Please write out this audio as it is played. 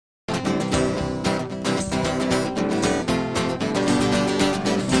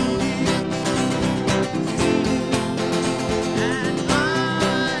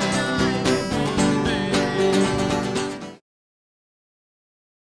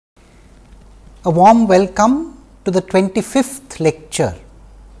A warm welcome to the 25th lecture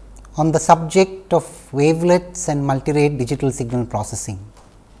on the subject of wavelets and multirate digital signal processing.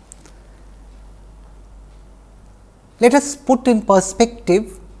 Let us put in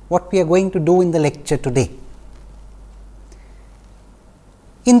perspective what we are going to do in the lecture today.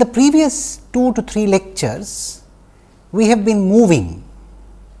 In the previous 2 to 3 lectures, we have been moving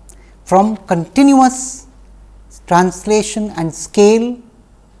from continuous translation and scale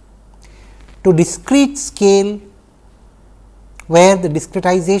to discrete scale, where the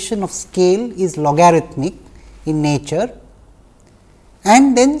discretization of scale is logarithmic in nature,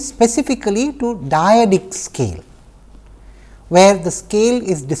 and then specifically to dyadic scale, where the scale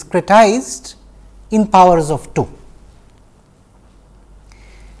is discretized in powers of 2.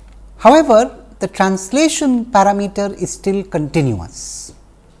 However, the translation parameter is still continuous,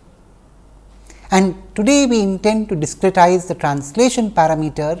 and today we intend to discretize the translation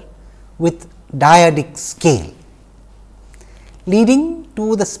parameter with dyadic scale, leading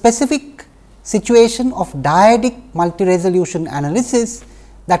to the specific situation of dyadic multi-resolution analysis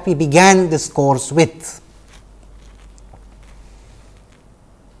that we began this course with.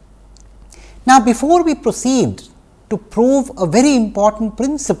 Now, before we proceed to prove a very important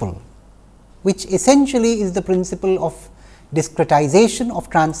principle, which essentially is the principle of discretization of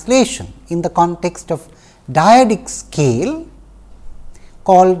translation in the context of dyadic scale,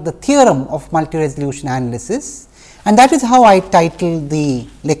 called the theorem of multi-resolution analysis, and that is how I titled the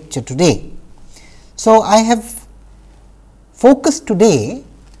lecture today. So, I have focused today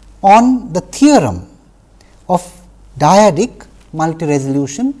on the theorem of dyadic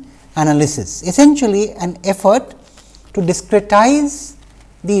multi-resolution analysis, essentially an effort to discretize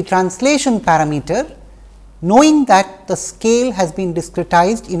the translation parameter, knowing that the scale has been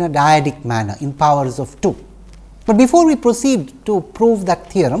discretized in a dyadic manner in powers of 2. But before we proceed to prove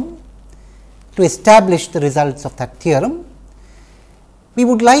that theorem, to establish the results of that theorem, we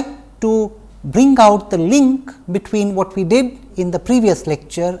would like to bring out the link between what we did in the previous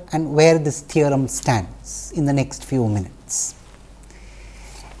lecture and where this theorem stands in the next few minutes.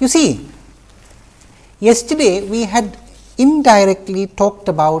 You see, yesterday we had indirectly talked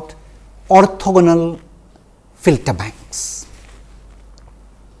about orthogonal filter banks.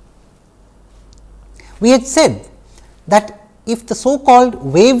 We had said that if the so called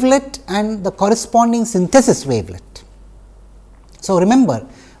wavelet and the corresponding synthesis wavelet. So, remember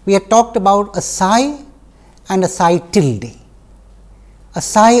we had talked about a psi and a psi tilde, a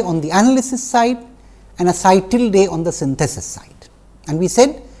psi on the analysis side and a psi tilde on the synthesis side. And we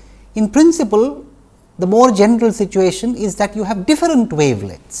said in principle the more general situation is that you have different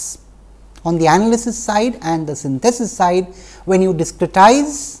wavelets on the analysis side and the synthesis side when you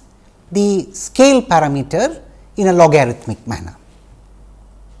discretize the scale parameter in a logarithmic manner.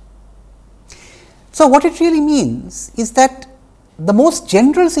 So, what it really means is that the most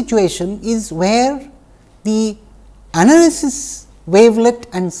general situation is where the analysis wavelet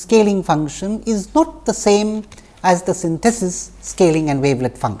and scaling function is not the same as the synthesis scaling and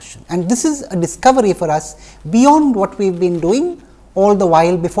wavelet function, and this is a discovery for us beyond what we have been doing all the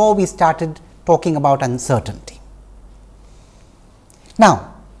while before we started talking about uncertainty. Now,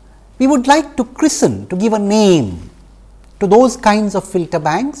 we would like to christen, to give a name to those kinds of filter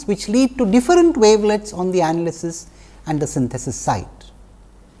banks which lead to different wavelets on the analysis and the synthesis side.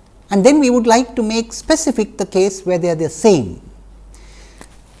 And then we would like to make specific the case where they are the same.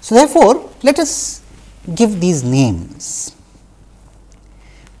 So, therefore, let us give these names.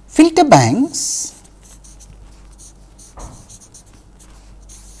 Filter banks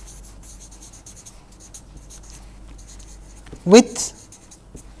with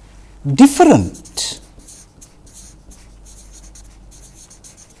different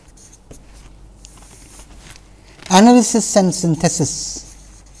analysis and synthesis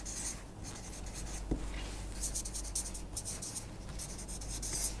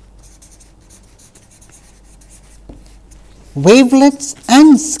wavelets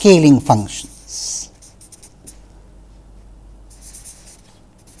and scaling functions.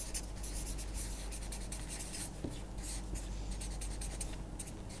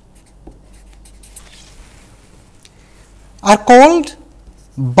 Are called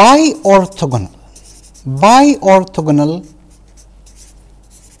biorthogonal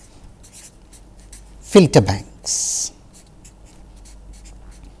filter banks.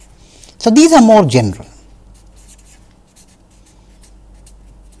 So, these are more general.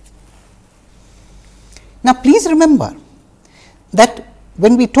 Now, please remember that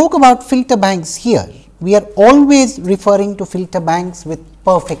when we talk about filter banks here, we are always referring to filter banks with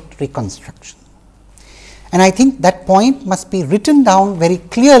perfect reconstruction. and I think that point must be written down very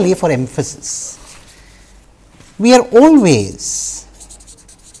clearly for emphasis. We are always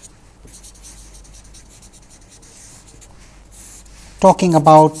talking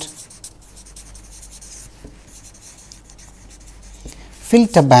about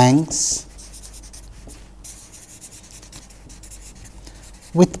filter banks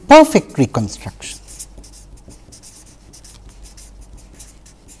with perfect reconstruction.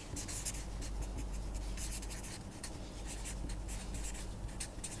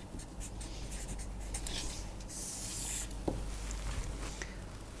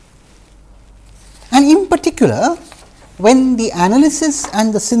 And in particular, when the analysis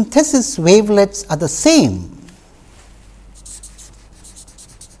and the synthesis wavelets are the same,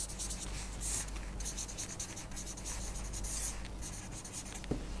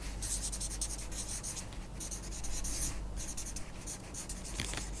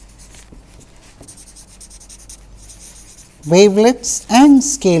 wavelets and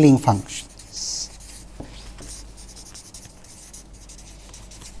scaling functions,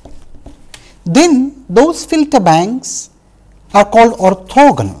 then those filter banks are called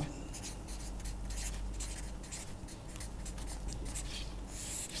orthogonal.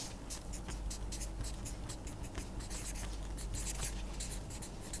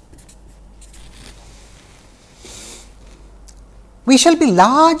 We shall be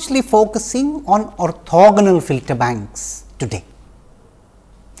largely focusing on orthogonal filter banks today.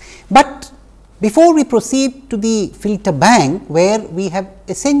 But before we proceed to the filter bank, where we have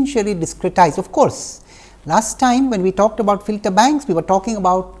essentially discretized, of course, last time when we talked about filter banks, we were talking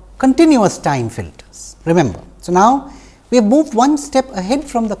about continuous time filters, remember. So, now we have moved one step ahead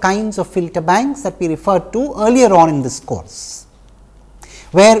from the kinds of filter banks that we referred to earlier on in this course,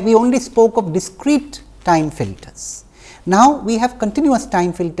 where we only spoke of discrete time filters. Now, we have continuous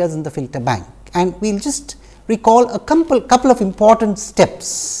time filters in the filter bank, and we will just recall a couple of important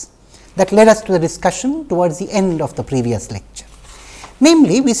steps that led us to the discussion towards the end of the previous lecture.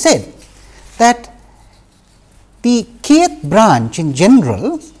 Namely, we said that the kth branch in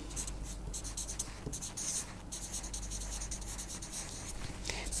general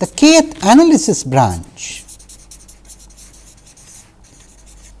the kth analysis branch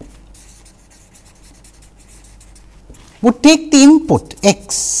would take the input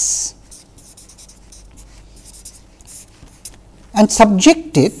x and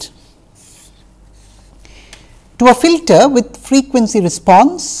subject it to a filter with frequency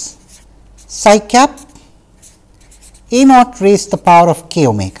response psi cap a naught raised to the power of k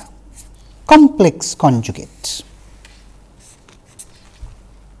omega, complex conjugate.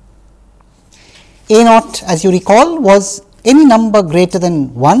 A naught, as you recall, was any number greater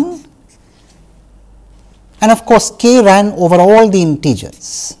than 1, and of course, k ran over all the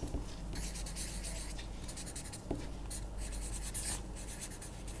integers.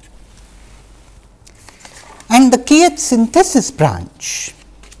 And the kth synthesis branch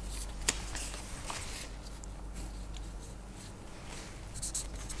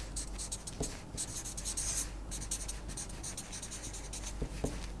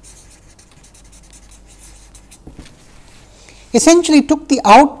essentially took the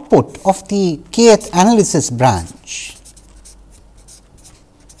output of the kth analysis branch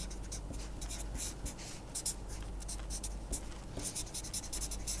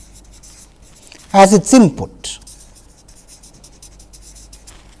as its input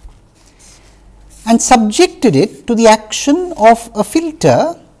and subjected it to the action of a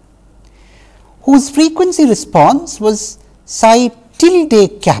filter whose frequency response was psi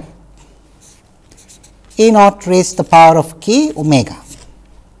tilde cap a naught raised to the power of k omega,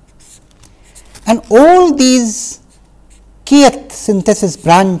 and all these kth synthesis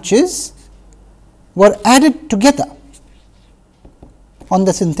branches were added together on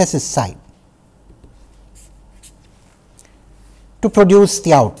the synthesis side to produce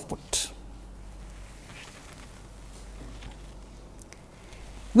the output.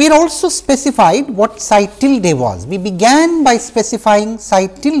 We had also specified what psi tilde was. We began by specifying psi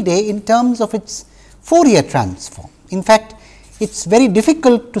tilde in terms of its Fourier transform. In fact, it is very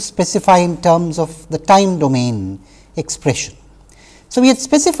difficult to specify in terms of the time domain expression. So, we had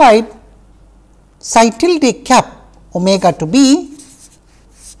specified psi tilde cap omega to be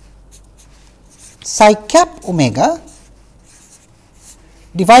psi cap omega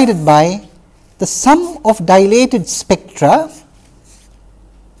divided by the sum of dilated spectra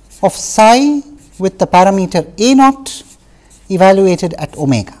of psi with the parameter a naught evaluated at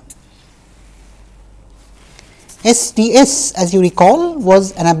omega. SDS, as you recall,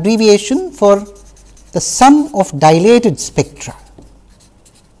 was an abbreviation for the sum of dilated spectra.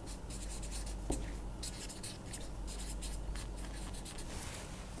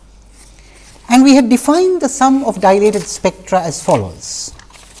 And we had defined the sum of dilated spectra as follows.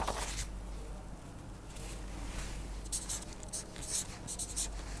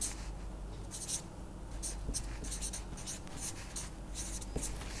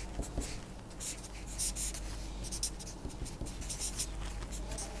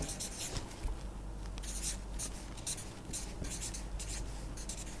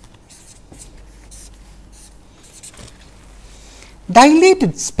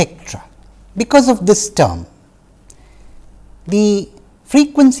 Dilated spectra, because of this term, the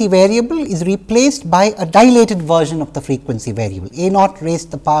frequency variable is replaced by a dilated version of the frequency variable, a naught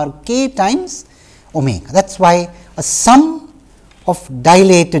raised to the power k times omega. That is why a sum of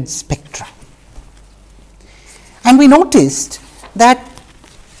dilated spectra. And we noticed that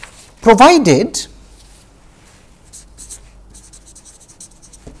provided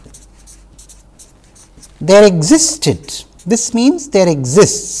there existed, this means there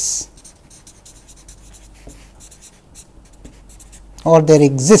exists or there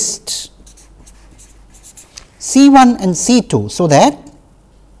exist C1 and C2, so that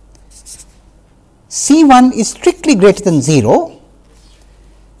C1 is strictly greater than 0,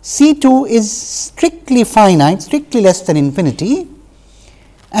 C2 is strictly finite, strictly less than infinity,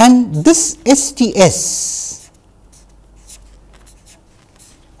 and this STS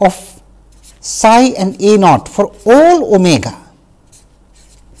of psi and a naught for all omega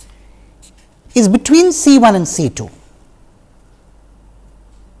is between C1 and C2.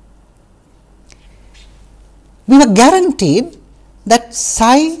 We were guaranteed that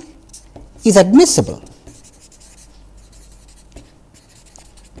psi is admissible,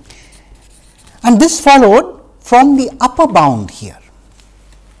 and this followed from the upper bound here.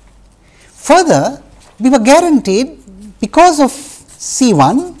 Further, we were guaranteed, because of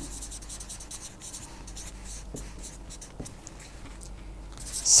C1,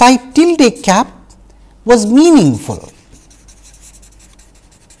 psi tilde cap was meaningful.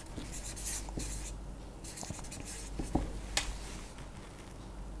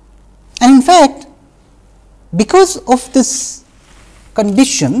 And in fact, because of this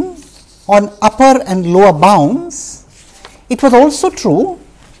condition on upper and lower bounds, it was also true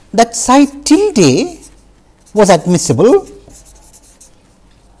that psi tilde was admissible,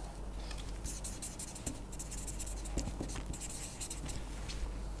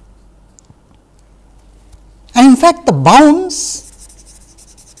 and in fact the bounds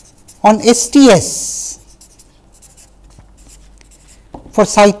on STS for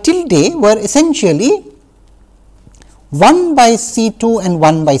psi tilde were essentially 1 by C2 and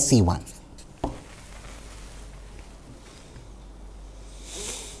 1 by C1.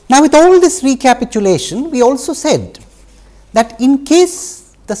 Now, with all this recapitulation, we also said that in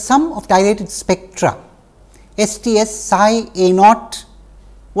case the sum of dilated spectra STS psi a naught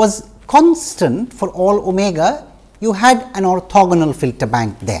was constant for all omega, you had an orthogonal filter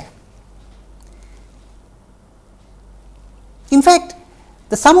bank there. In fact,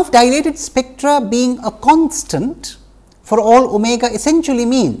 the sum of dilated spectra being a constant for all omega essentially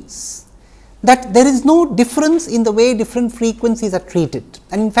means that there is no difference in the way different frequencies are treated.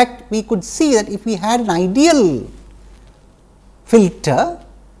 And in fact, we could see that if we had an ideal filter,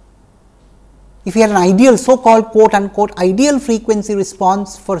 if we had an ideal so called quote unquote ideal frequency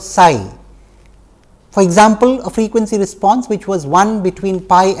response for psi, for example, a frequency response which was 1 between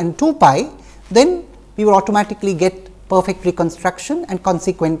pi and 2 pi, then we would automatically get perfect reconstruction and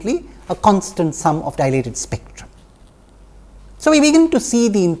consequently a constant sum of dilated spectrum. So, we begin to see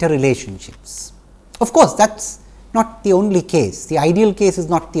the interrelationships. Of course, that is not the only case, the ideal case is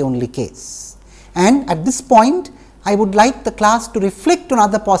not the only case, and at this point I would like the class to reflect on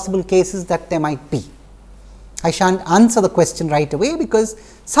other possible cases that there might be. I shan't answer the question right away, because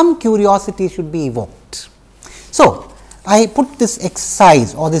some curiosity should be evoked. So, I put this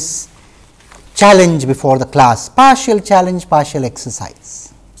exercise or this challenge before the class, partial challenge, partial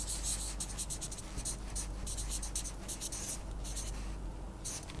exercise.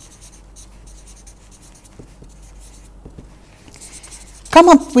 Come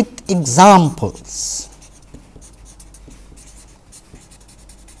up with examples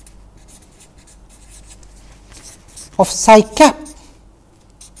of psi cap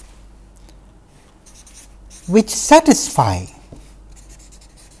which satisfy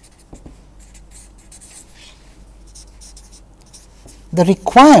the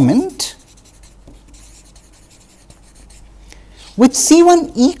requirement with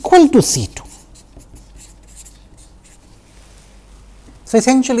C1 equal to C2. So,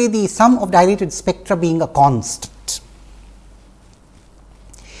 essentially the sum of dilated spectra being a constant.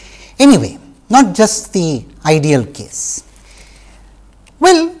 Anyway, not just the ideal case.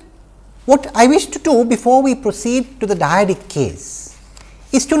 Well, What I wish to do before we proceed to the dyadic case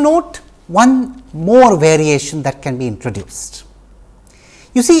is to note one more variation that can be introduced.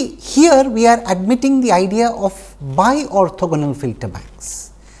 You see, here we are admitting the idea of bi-orthogonal filter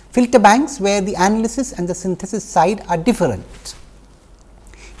banks where the analysis and the synthesis side are different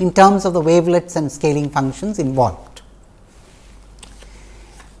in terms of the wavelets and scaling functions involved.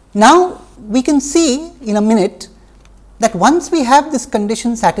 Now, we can see in a minute that once we have this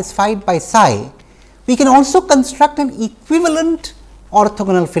condition satisfied by psi, we can also construct an equivalent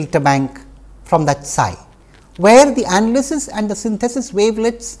orthogonal filter bank from that psi, where the analysis and the synthesis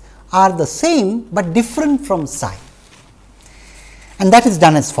wavelets are the same, but different from psi, and that is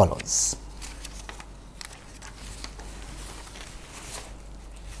done as follows.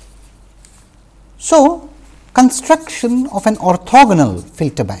 So, construction of an orthogonal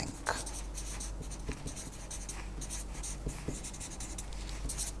filter bank.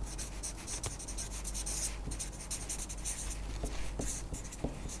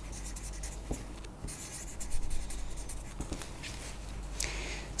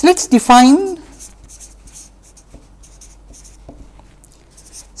 So, let us define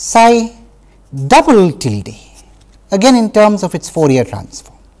psi double tilde again in terms of its Fourier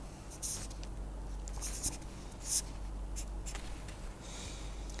transform.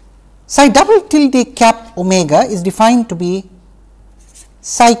 Psi double tilde cap omega is defined to be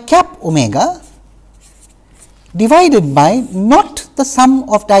psi cap omega divided by not the sum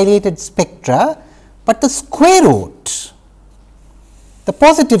of dilated spectra, but the square root, the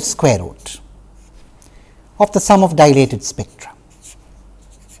positive square root of the sum of dilated spectra.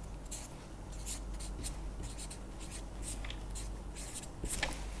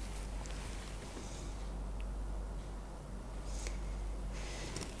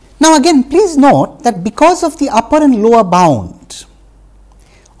 Now, again please note that because of the upper and lower bound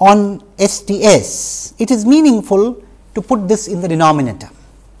on STS, it is meaningful to put this in the denominator.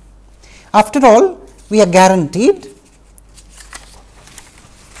 After all, we are guaranteed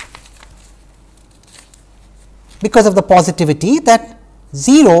because of the positivity that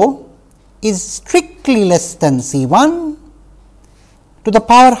 0 is strictly less than C1 to the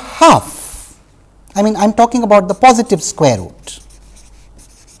power half. I mean, I am talking about the positive square root.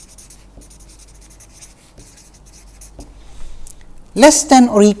 Less than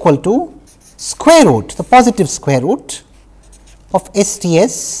or equal to square root, the positive square root of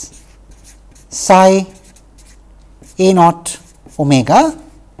STS psi A naught omega,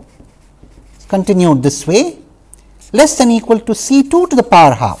 continued this way, less than equal to C2 to the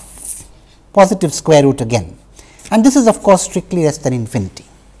power half, positive square root again, and this is of course strictly less than infinity.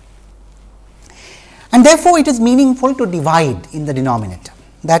 And therefore, it is meaningful to divide in the denominator.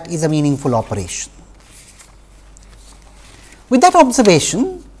 That is a meaningful operation. With that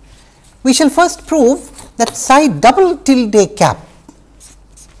observation, we shall first prove that psi double tilde cap,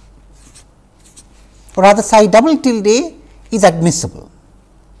 or rather psi double tilde is admissible.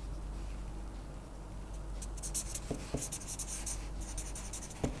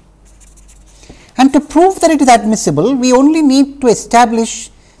 And to prove that it is admissible, we only need to establish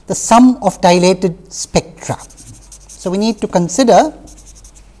the sum of dilated spectra. So, we need to consider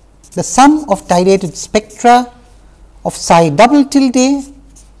the sum of dilated spectra of psi double tilde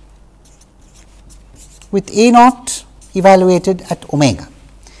with A naught evaluated at omega.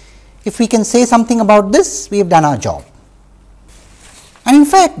 If we can say something about this, we have done our job. And in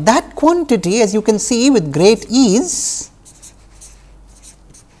fact, that quantity, as you can see with great ease,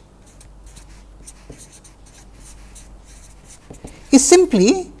 is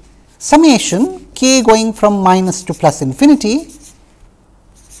simply summation k going from minus to plus infinity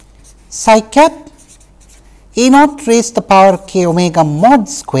psi cap A naught raised to the power k omega mod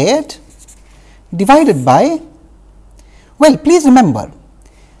squared divided by, well, please remember,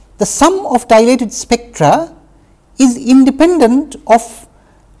 the sum of dilated spectra is independent of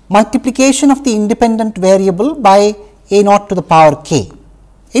multiplication of the independent variable by A naught to the power k.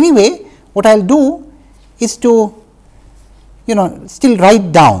 Anyway, what I will do is to still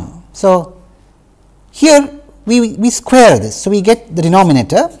write down. So, here we square this. So, we get the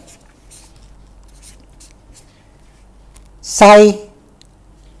denominator psi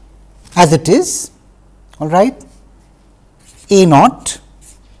as it is, all right, A naught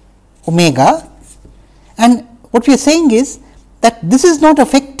omega, and what we are saying is that this is not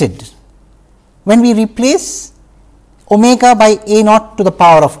affected when we replace omega by A naught to the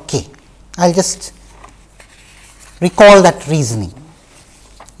power of k. I will just recall that reasoning.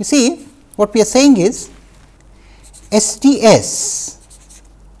 You see, what we are saying is STS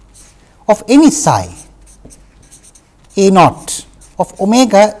of any psi A naught of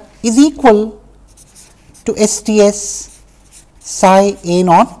omega is equal to STS psi A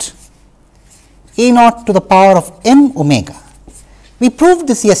naught to the power of m omega. We proved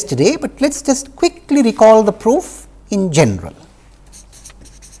this yesterday, but let us just quickly recall the proof in general.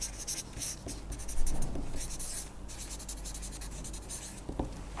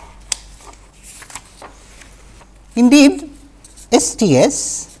 Indeed,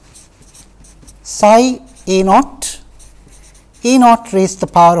 STS psi A naught raised to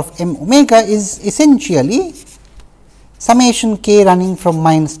the power of m omega is essentially summation k running from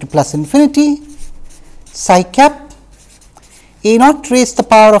minus to plus infinity psi cap A naught raised to the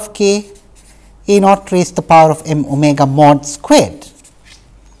power of k A naught raised to the power of m omega mod squared.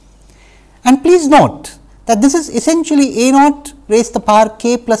 And please note that this is essentially A naught raised to the power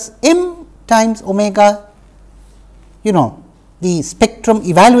k plus m times omega, the spectrum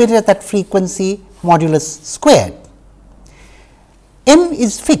evaluated at that frequency modulus squared. M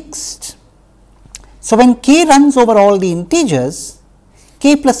is fixed. So, when k runs over all the integers,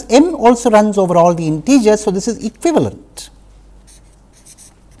 k plus m also runs over all the integers. So, this is equivalent.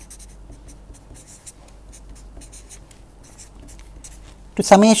 To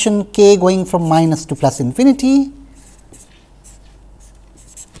summation k going from minus to plus infinity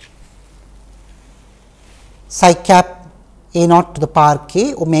psi cap A naught to the power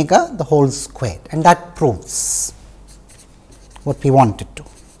k omega the whole squared, and that proves what we wanted to.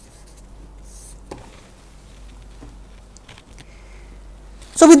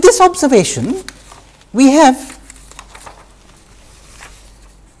 So, with this observation, we have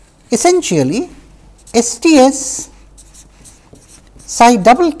essentially STS psi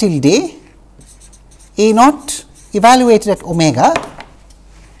double tilde A naught evaluated at omega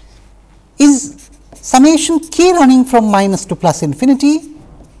is summation k running from minus to plus infinity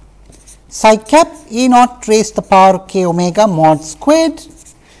psi cap A naught raised to the power k omega mod squared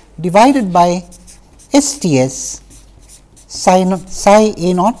divided by STS psi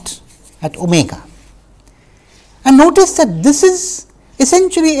A naught at omega. And notice that this is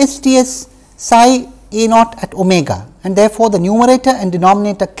essentially STS psi A naught at omega, and therefore, the numerator and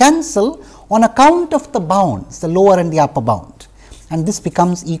denominator cancel on account of the bounds, the lower and the upper bound, and this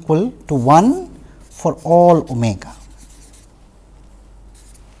becomes equal to 1 for all omega.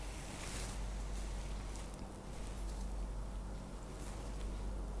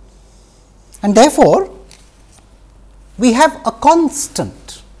 And therefore, we have a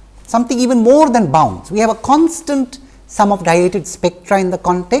constant, something even more than bounds. We have a constant sum of dilated spectra in the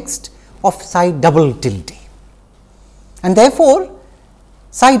context of psi double tilde. And therefore,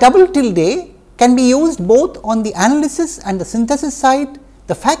 psi double tilde can be used both on the analysis and the synthesis side.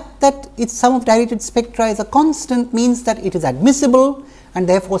 The fact that its sum of dilated spectra is a constant means that it is admissible, and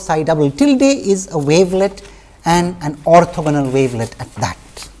therefore, psi double tilde is a wavelet and an orthogonal wavelet at that.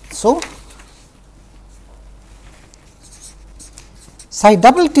 So, psi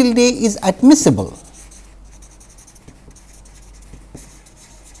double tilde is admissible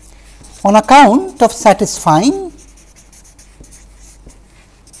on account of satisfying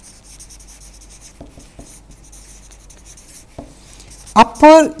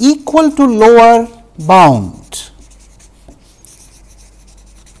upper equal to lower bound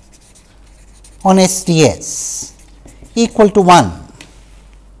on STS equal to 1,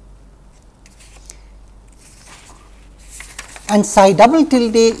 and psi double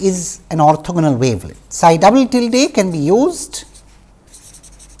tilde is an orthogonal wavelet. Psi double tilde can be used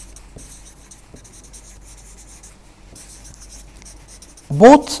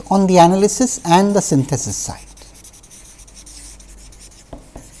both on the analysis and the synthesis side.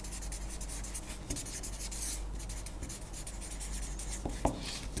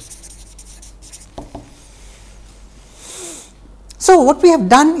 So, what we have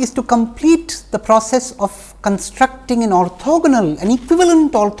done is to complete the process of constructing an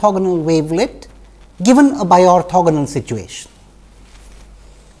equivalent orthogonal wavelet given a biorthogonal situation.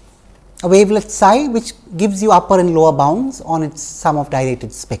 A wavelet psi which gives you upper and lower bounds on its sum of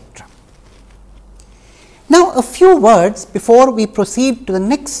dilated spectra. Now, a few words before we proceed to the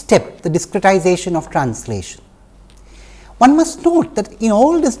next step, the discretization of translation. One must note that in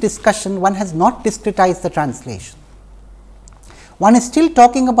all this discussion, one has not discretized the translation. One is still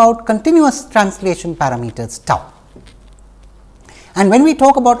talking about continuous translation parameters tau. And when we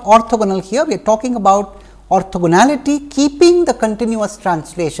talk about orthogonal here, we are talking about orthogonality keeping the continuous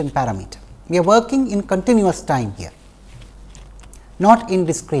translation parameter. We are working in continuous time here, not in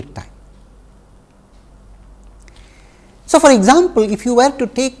discrete time. So, for example, if you were to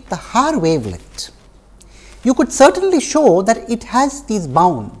take the Haar wavelet, you could certainly show that it has these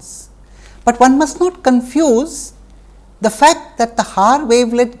bounds, but one must not confuse the fact that the Haar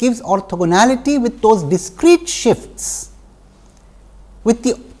wavelet gives orthogonality with those discrete shifts, with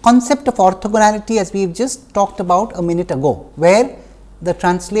the concept of orthogonality as we have just talked about a minute ago, where the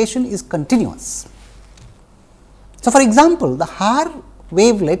translation is continuous. So, for example, the Haar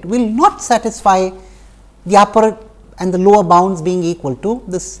wavelet will not satisfy the upper and the lower bounds being equal to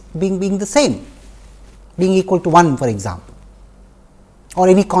this being the same, being equal to 1 for example, or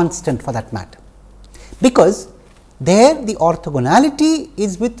any constant for that matter, because there the orthogonality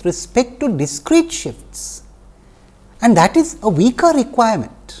is with respect to discrete shifts, and that is a weaker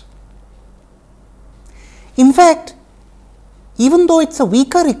requirement. In fact, even though it is a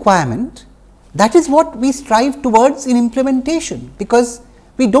weaker requirement, that is what we strive towards in implementation, because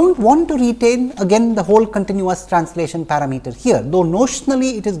we do not want to retain again the whole continuous translation parameter here, though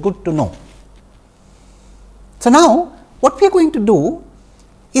notionally it is good to know. So, now what we are going to do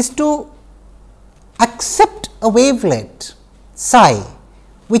is to accept a wavelet psi,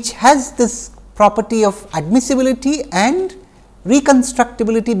 which has this property of admissibility and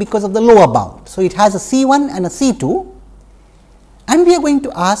reconstructibility because of the lower bound. So, it has a C1 and a C2, and we are going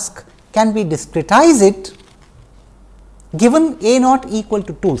to ask, can we discretize it given A naught equal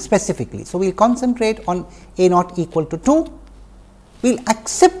to 2 specifically. So, we will concentrate on A naught equal to 2. We will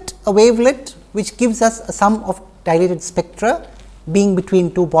accept a wavelet which gives us a sum of dilated spectra being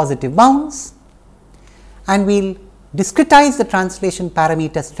between two positive bounds, and we will discretize the translation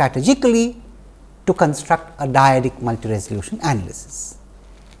parameter strategically to construct a dyadic multi-resolution analysis.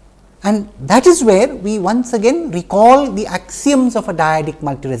 And that is where we once again recall the axioms of a dyadic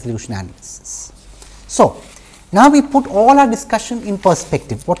multi-resolution analysis. So, now we put all our discussion in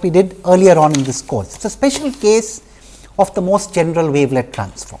perspective, what we did earlier on in this course. It is a special case of the most general wavelet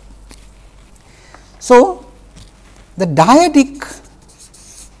transform. So, the dyadic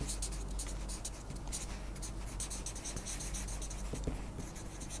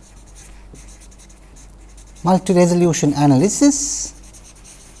multi-resolution analysis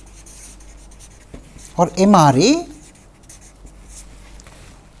or MRA,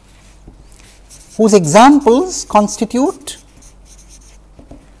 whose examples constitute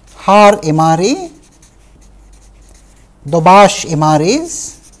Haar MRA, Dobash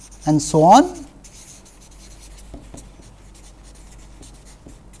MRAs and so on,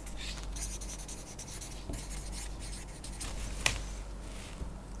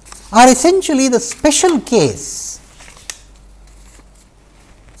 are essentially the special case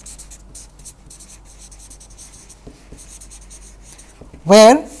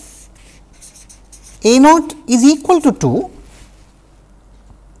where A naught is equal to 2,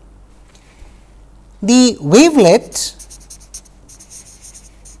 the wavelet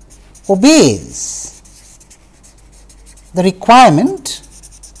obeys the requirement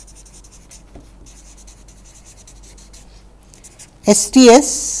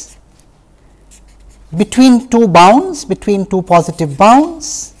STS between two bounds, between two positive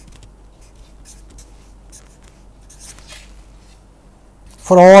bounds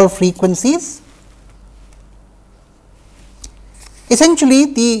for all frequencies. Essentially,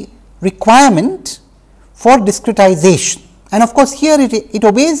 the requirement for discretization, and of course, here it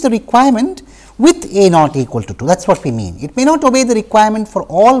obeys the requirement with A naught equal to 2, that is what we mean. It may not obey the requirement for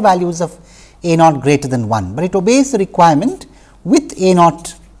all values of A naught greater than 1, but it obeys the requirement with A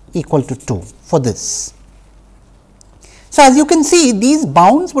naught equal to 2 for this. So, as you can see, these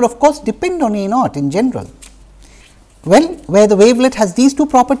bounds would of course depend on A naught in general. Well, where the wavelet has these two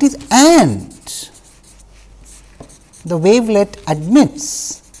properties and the wavelet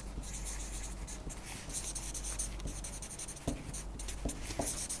admits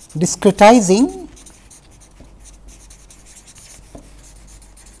discretizing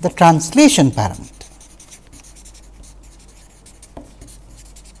the translation parameter.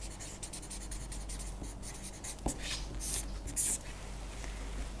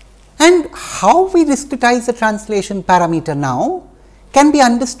 And how we discretize the translation parameter now can be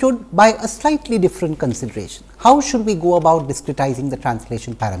understood by a slightly different consideration. How should we go about discretizing the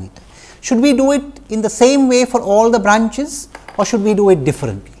translation parameter? Should we do it in the same way for all the branches, or should we do it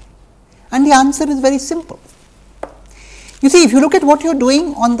differently? And the answer is very simple. You see, if you look at what you are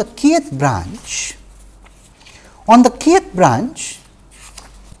doing on the kth branch,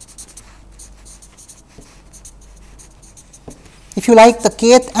 if you like, the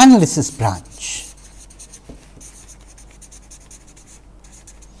kth analysis branch,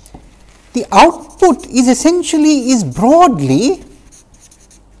 the output is essentially broadly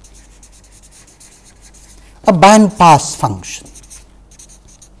a band pass function.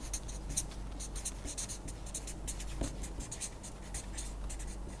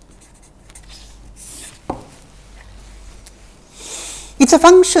 It is a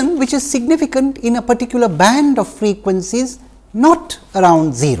function which is significant in a particular band of frequencies, not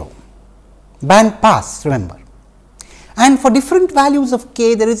around 0, band pass, remember. And for different values of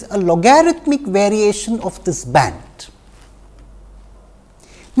k, there is a logarithmic variation of this band.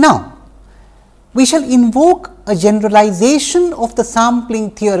 Now, we shall invoke a generalization of the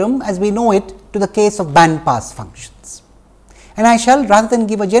sampling theorem as we know it to the case of band pass functions. And I shall, rather than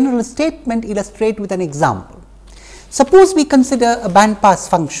give a general statement, illustrate with an example. Suppose we consider a band pass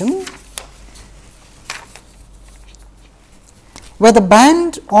function where the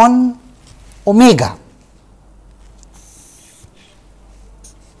band on omega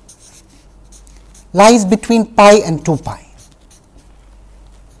lies between pi and 2 pi.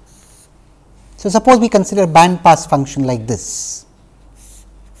 So, suppose we consider a band pass function like this.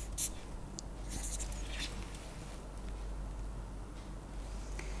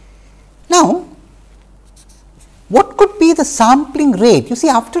 Now, what could be the sampling rate? You see,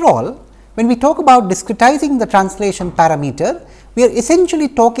 after all, when we talk about discretizing the translation parameter, we are essentially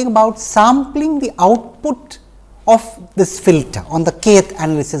talking about sampling the output of this filter on the kth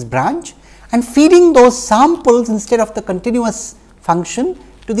analysis branch and feeding those samples instead of the continuous function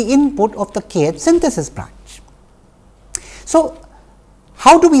to the input of the kth synthesis branch. So,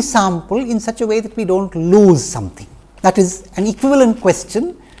 how do we sample in such a way that we do not lose something? That is an equivalent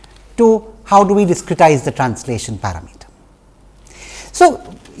question to how do we discretize the translation parameter. So,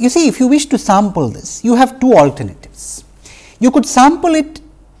 you see, if you wish to sample this, you have two alternatives. You could sample it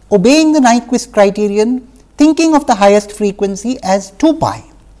obeying the Nyquist criterion, thinking of the highest frequency as 2 pi,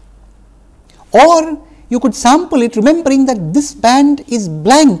 or you could sample it remembering that this band is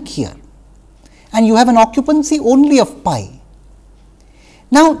blank here and you have an occupancy only of pi.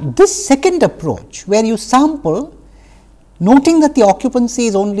 Now, this second approach where you sample noting that the occupancy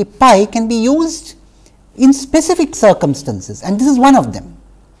is only pi can be used in specific circumstances, and this is one of them.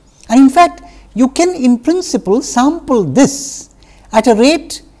 And in fact, you can in principle sample this at a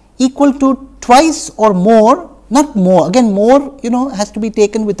rate equal to twice or more, not more, again more has to be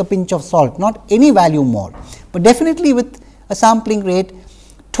taken with a pinch of salt, not any value more, but definitely with a sampling rate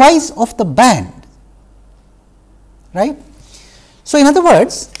twice of the band, right. So, in other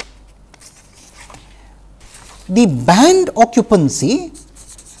words, the band occupancy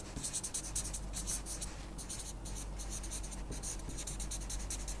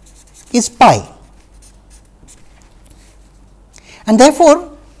is pi, and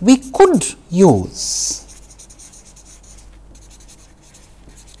therefore, we could use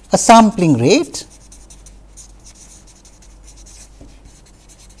a sampling rate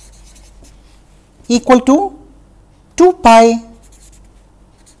equal to 2 pi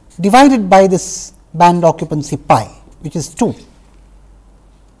divided by this band occupancy pi, which is 2.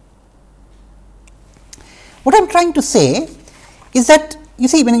 What I am trying to say is that, you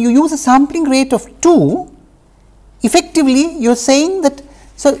see, when you use a sampling rate of 2, effectively you are saying that,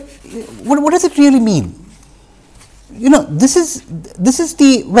 so what does it really mean? This is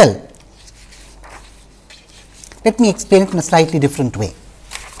the, well, let me explain it in a slightly different way.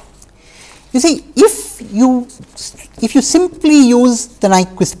 You see, if you simply use the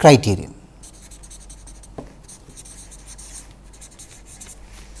Nyquist criterion,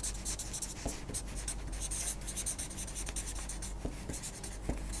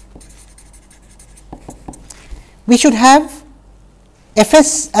 we should have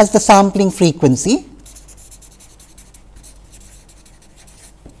Fs as the sampling frequency,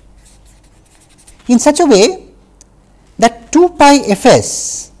 in such a way that 2 pi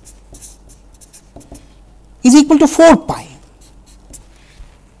Fs is equal to 4 pi,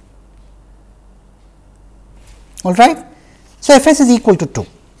 all right. So, Fs is equal to 2.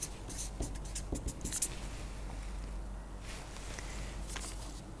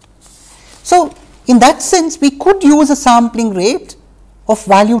 So, in that sense, we could use a sampling rate of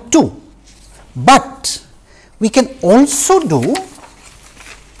value 2, but we can also do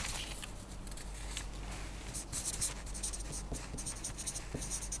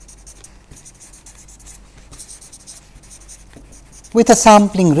with a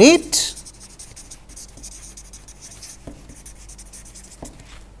sampling rate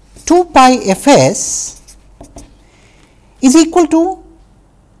 2 pi Fs is equal to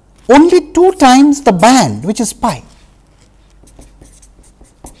only 2 times the band, which is pi.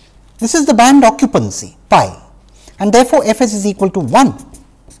 This is the band occupancy pi, and therefore, Fs is equal to 1.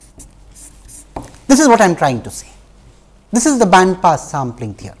 This is what I am trying to say. This is the band pass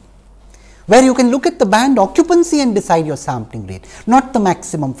sampling theorem, where you can look at the band occupancy and decide your sampling rate, not the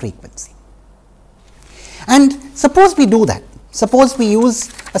maximum frequency. And suppose we do that, suppose we use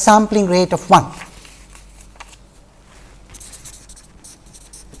a sampling rate of 1.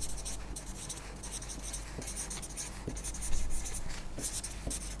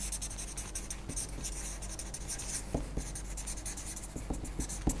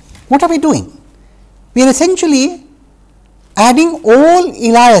 what are we doing? We are essentially adding all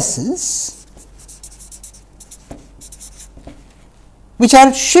aliases which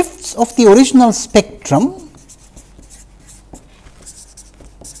are shifts of the original spectrum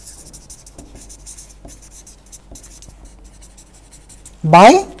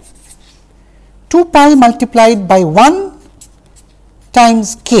by 2 pi multiplied by 1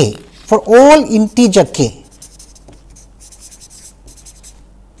 times k for all integer k.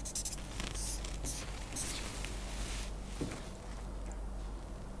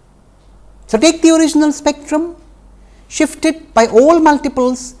 So, take the original spectrum, shift it by all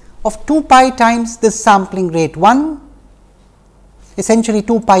multiples of 2 pi times this sampling rate 1, essentially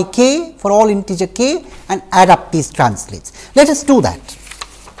 2 pi k for all integer k, and add up these translates. Let us do that.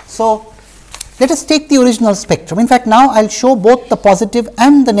 So, let us take the original spectrum. In fact, now I will show both the positive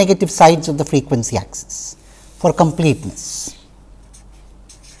and the negative sides of the frequency axis for completeness.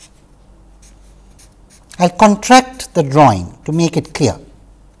 I will contract the drawing to make it clear.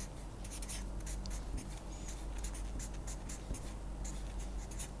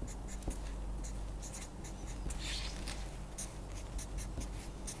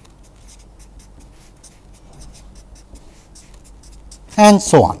 And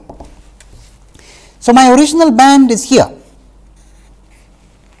so on. So, my original band is here.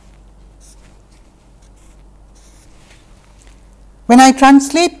 When I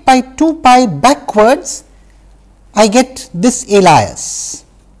translate by 2 pi backwards, I get this alias.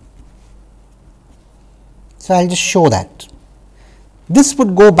 So, I will just show that. This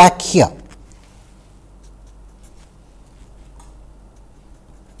would go back here.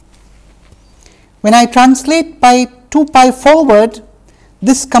 When I translate by 2 pi forward,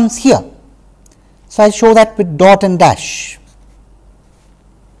 this comes here. So, I show that with dot and dash.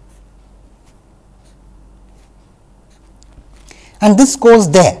 And this goes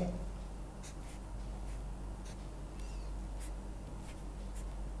there.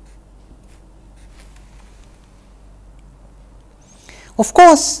 Of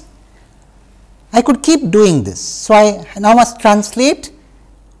course, I could keep doing this. So, I now must translate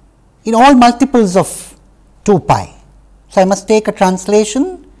in all multiples of 2 pi. So, I must take a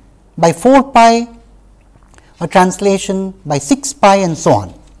translation by 4 pi, a translation by 6 pi, and so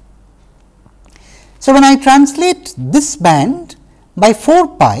on. So, when I translate this band by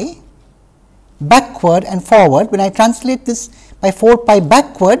 4 pi backward and forward, when I translate this by 4 pi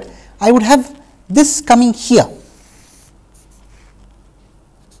backward, I would have this coming here.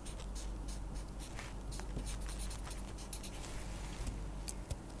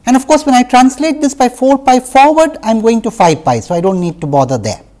 And of course, when I translate this by 4 pi forward, I am going to 5 pi. So, I do not need to bother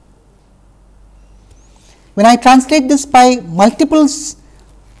there. When I translate this by multiples,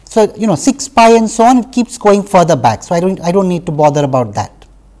 so 6 pi and so on, it keeps going further back. So, I do not need to bother about that.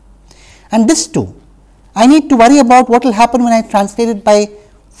 And this too, I need to worry about what will happen when I translate it by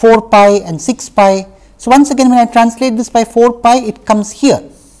 4 pi and 6 pi. So, once again when I translate this by 4 pi, it comes here.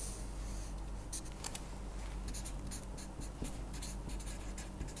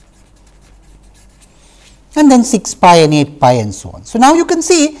 And then 6 pi and 8 pi and so on. So, now you can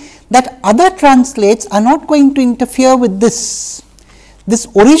see that other translates are not going to interfere with this. This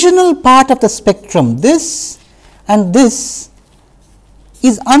original part of the spectrum, this and this,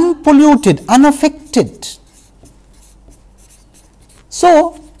 is unpolluted, unaffected.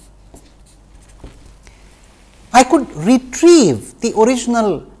 So, I could retrieve the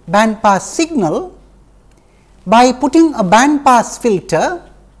original band pass signal by putting a band pass filter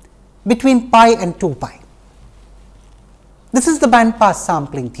between pi and 2 pi. This is the band pass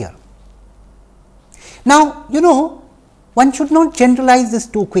sampling theorem. Now, one should not generalize this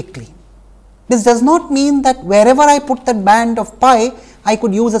too quickly. This does not mean that wherever I put that band of pi, I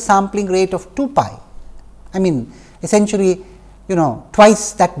could use a sampling rate of 2 pi. I mean, essentially,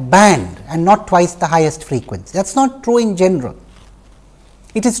 twice that band and not twice the highest frequency. That is not true in general.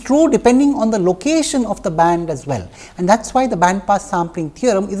 It is true depending on the location of the band as well, and that is why the band pass sampling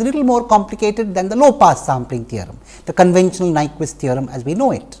theorem is a little more complicated than the low pass sampling theorem, the conventional Nyquist theorem as we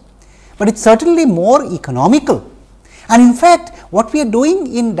know it. But it is certainly more economical, and in fact, what we are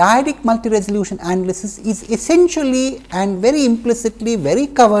doing in dyadic multi-resolution analysis is essentially and very implicitly, very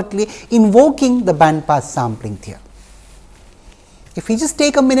covertly invoking the band pass sampling theorem. If we just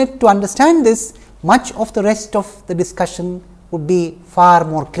take a minute to understand this, much of the rest of the discussion would be far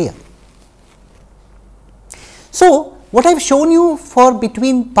more clear. So, what I have shown you for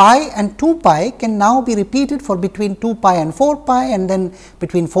between pi and 2 pi can now be repeated for between 2 pi and 4 pi, and then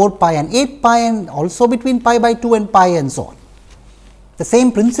between 4 pi and 8 pi, and also between pi by 2 and pi and so on. The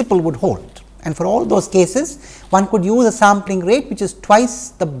same principle would hold, And for all those cases, one could use a sampling rate which is twice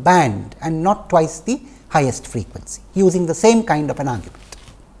the band and not twice the highest frequency, using the same kind of an argument.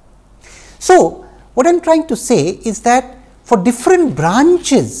 So, what I am trying to say is that for different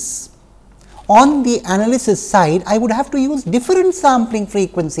branches on the analysis side, I would have to use different sampling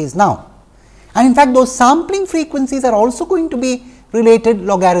frequencies now. And in fact, those sampling frequencies are also going to be related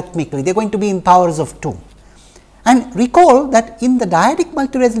logarithmically, they are going to be in powers of 2. And recall that in the dyadic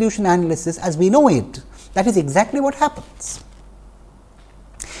multi-resolution analysis as we know it, that is exactly what happens.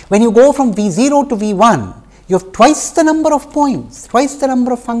 When you go from V0 to V1, you have twice the number of points, twice the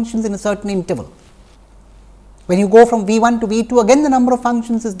number of functions in a certain interval. When you go from V1 to V2, again the number of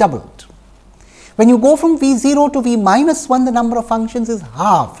functions is doubled. When you go from V0 to V minus 1, the number of functions is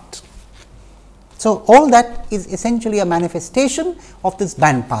halved. So, all that is essentially a manifestation of this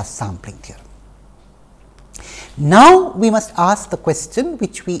band pass sampling theorem. Now, we must ask the question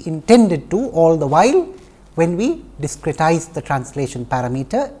which we intended to all the while when we discretized the translation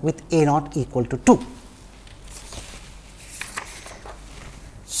parameter with A naught equal to 2.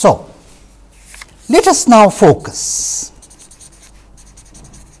 So, let us now focus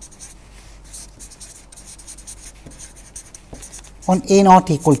on A naught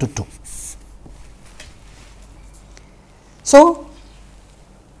equal to 2. So,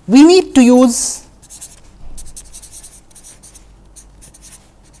 we need to use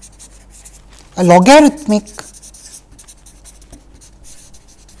a logarithmic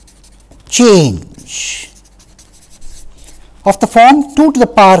change of the form 2 to the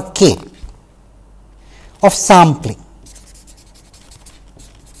power k of sampling.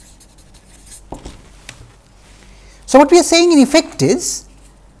 So, what we are saying in effect is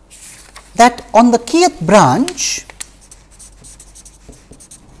that on the kth branch,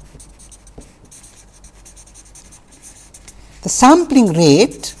 the sampling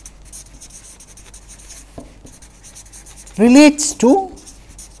rate relates to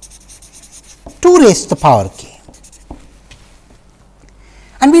 2 raised to the power k.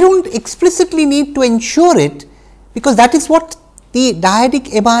 And we do not explicitly need to ensure it, because that is what the dyadic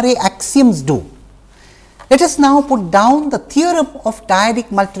MRA axioms do. Let us now put down the theorem of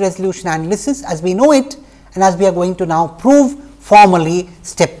dyadic multi-resolution analysis as we know it and as we are going to now prove formally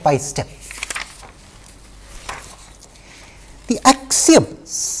step by step. The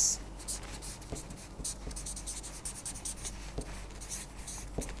axioms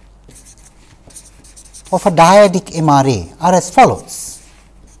of a dyadic MRA are as follows.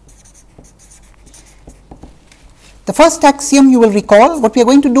 The first axiom, you will recall, what we are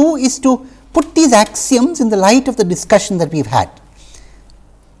going to do is to put these axioms in the light of the discussion that we have had.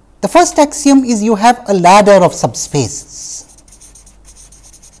 The first axiom is you have a ladder of subspaces.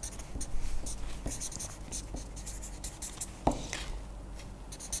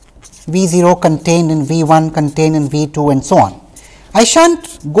 V0 contained in V1, contained in V2 and so on. I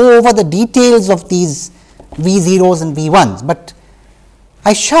shan't go over the details of these V0s and V1s, but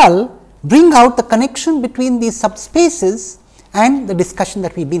I shall bring out the connection between these subspaces and the discussion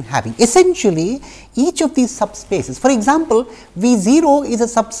that we have been having. Essentially, each of these subspaces, for example, V0 is a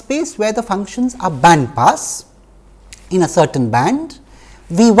subspace where the functions are band pass in a certain band.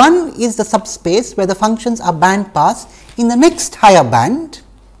 V1 is the subspace where the functions are band pass in the next higher band,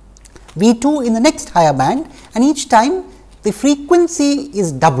 V2 in the next higher band, and each time the frequency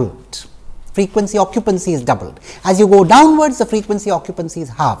is doubled. Frequency occupancy is doubled. As you go downwards, the frequency occupancy is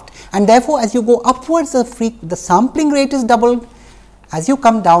halved, and therefore, as you go upwards, the sampling rate is doubled. As you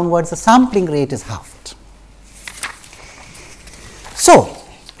come downwards, the sampling rate is halved. So,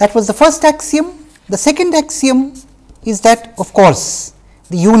 that was the first axiom. The second axiom is that, of course,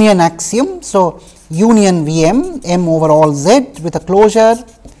 the union axiom. So, union Vm m over all z with a closure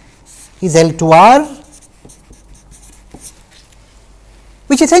is L to R,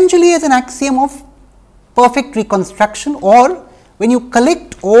 which essentially is an axiom of perfect reconstruction, or when you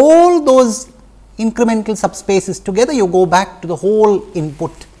collect all those incremental subspaces together, you go back to the whole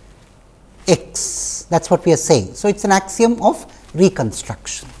input x. That is what we are saying. So, it is an axiom of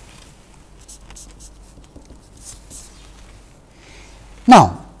reconstruction.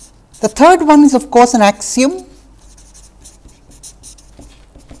 Now, the third one is of course an axiom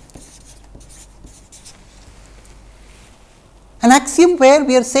where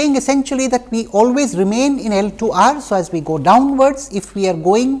we are saying essentially that we always remain in L to R. So, as we go downwards, if we are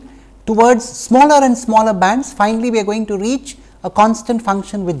going towards smaller and smaller bands, finally, we are going to reach a constant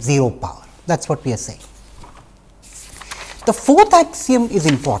function with 0 power. That is what we are saying. The fourth axiom is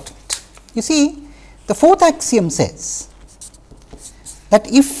important. You see, the fourth axiom says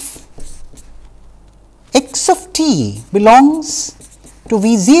that if x of t belongs to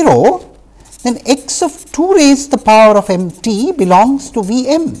V0, then x of 2 raised to the power of m t belongs to V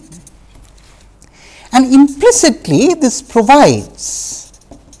m, and implicitly this provides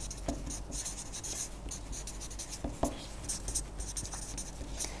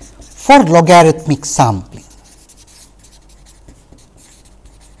for logarithmic sampling.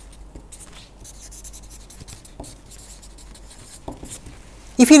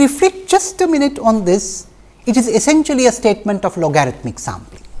 If you reflect just a minute on this, it is essentially a statement of logarithmic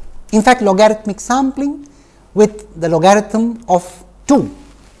sampling. In fact, logarithmic sampling with the logarithm of 2.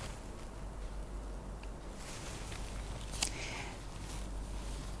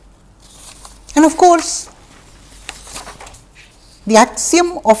 And of course, the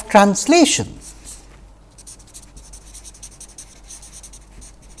axiom of translation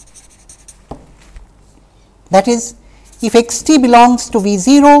that is, if x t belongs to V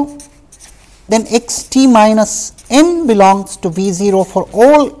 0, then x t minus n belongs to V 0 for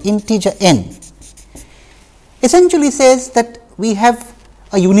all integer n, essentially says that we have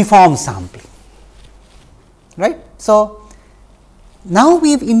a uniform sampling, right. So, now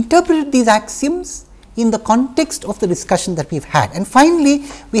we have interpreted these axioms in the context of the discussion that we have had, and finally,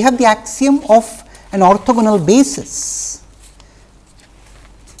 we have the axiom of an orthogonal basis.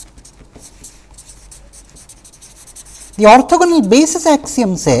 The orthogonal basis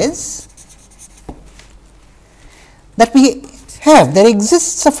axiom says that there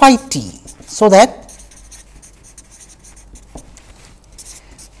exists a phi t, so that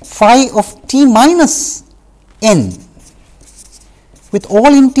phi of t minus n with all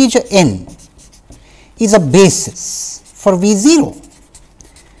integer n is a basis for V 0,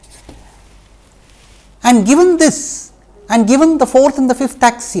 and given this and given the fourth and the fifth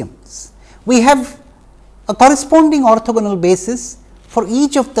axioms, we have a corresponding orthogonal basis for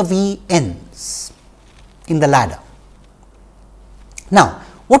each of the V n's in the ladder. Now,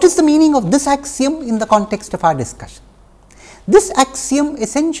 what is the meaning of this axiom in the context of our discussion? This axiom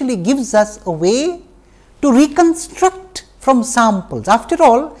essentially gives us a way to reconstruct from samples. After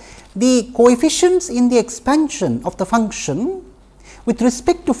all, the coefficients in the expansion of the function with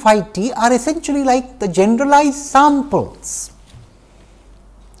respect to phi t are essentially like the generalized samples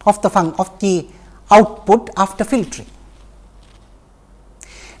of the output after filtering.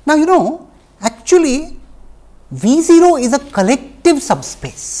 Now, actually V 0 is a collective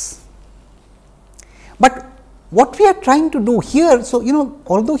subspace, but what we are trying to do here, so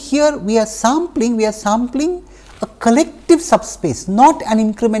although here we are sampling a collective subspace, not an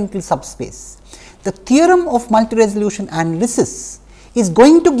incremental subspace. The theorem of multi-resolution analysis is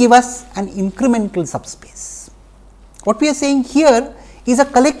going to give us an incremental subspace. What we are saying here is a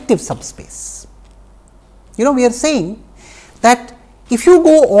collective subspace. We are saying that if you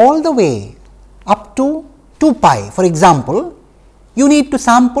go all the way up to 2 pi, for example, you need to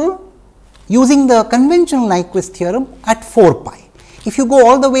sample using the conventional Nyquist theorem at 4 pi. If you go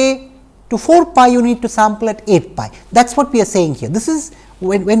all the way to 4 pi, you need to sample at 8 pi. That is what we are saying here. This is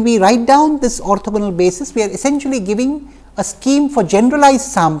when we write down this orthogonal basis, we are essentially giving a scheme for generalized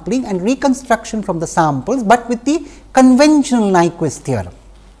sampling and reconstruction from the samples, but with the conventional Nyquist theorem.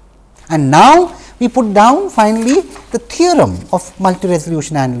 And now, we put down finally the theorem of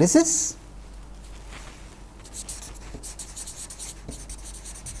multi-resolution analysis.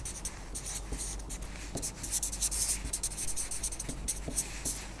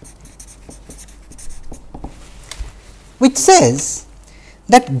 Which says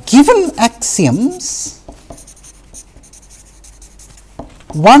that given axioms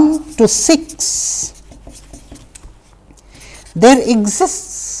 1 to 6, there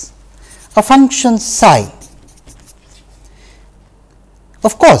exists a function psi.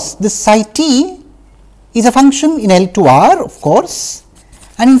 Of course, this psi t is a function in L to R, of course,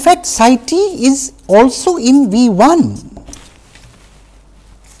 and in fact, psi t is also in V 1,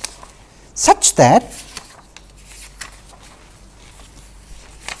 such that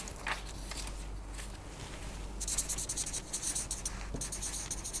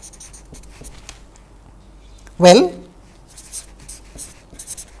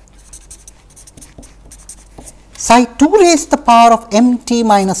psi 2 raised to the power of m t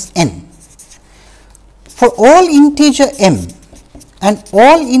minus n for all integer m and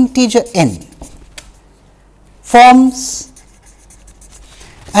all integer n forms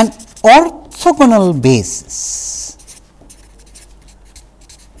an orthogonal basis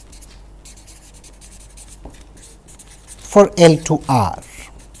for L to R.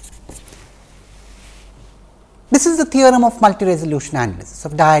 This is the theorem of multi-resolution analysis,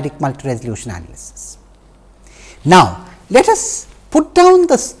 of dyadic multi-resolution analysis. Now, let us put down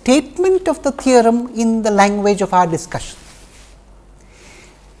the statement of the theorem in the language of our discussion.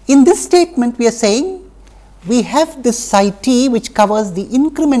 In this statement, we are saying we have this psi t which covers the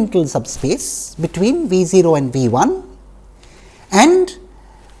incremental subspace between V 0 and V 1, and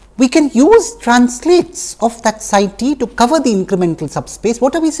we can use translates of that psi t to cover the incremental subspace.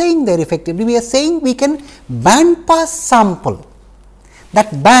 What are we saying there effectively? We are saying we can band pass sample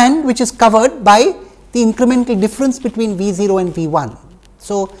that band which is covered by the incremental difference between V 0 and V 1.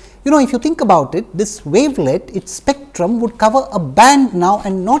 So, if you think about it, this wavelet, its spectrum would cover a band now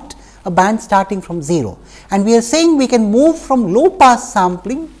and not a band starting from 0. And we are saying we can move from low pass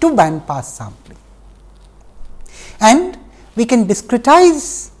sampling to band pass sampling. And we can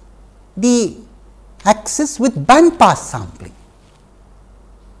discretize the axis with band pass sampling.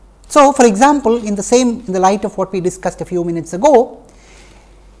 So, for example, in the light of what we discussed a few minutes ago,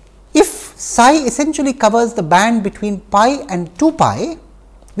 if psi essentially covers the band between pi and 2 pi,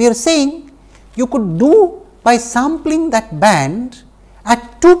 we are saying you could do by sampling that band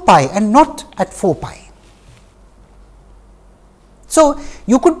at 2 pi and not at 4 pi. So,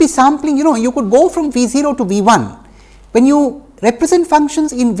 you could be sampling, you could go from V 0 to V 1. When you represent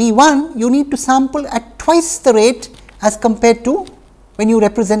functions in V 1, you need to sample at twice the rate as compared to when you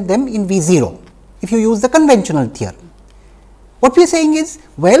represent them in V 0, if you use the conventional theorem. What we are saying is,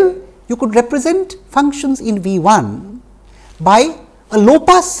 well, you could represent functions in V 1 by a low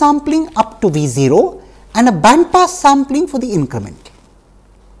pass sampling up to V 0 and a band pass sampling for the incremental.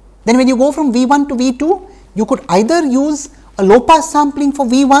 Then when you go from V 1 to V 2, you could either use a low pass sampling for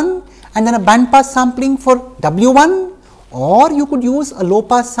V 1 and then a band pass sampling for W 1, or you could use a low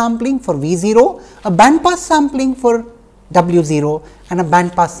pass sampling for V 0, a band pass sampling for W 0 and a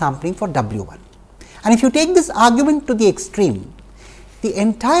band pass sampling for W 1. And if you take this argument to the extreme, the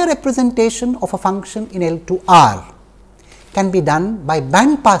entire representation of a function in L2R can be done by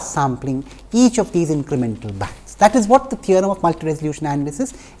band pass sampling each of these incremental bands. That is what the theorem of multi-resolution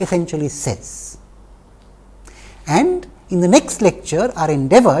analysis essentially says. And in the next lecture, our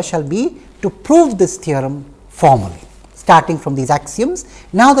endeavor shall be to prove this theorem formally, starting from these axioms,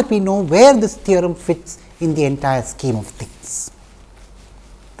 now that we know where this theorem fits in the entire scheme of things.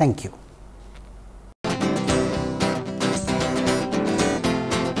 Thank you.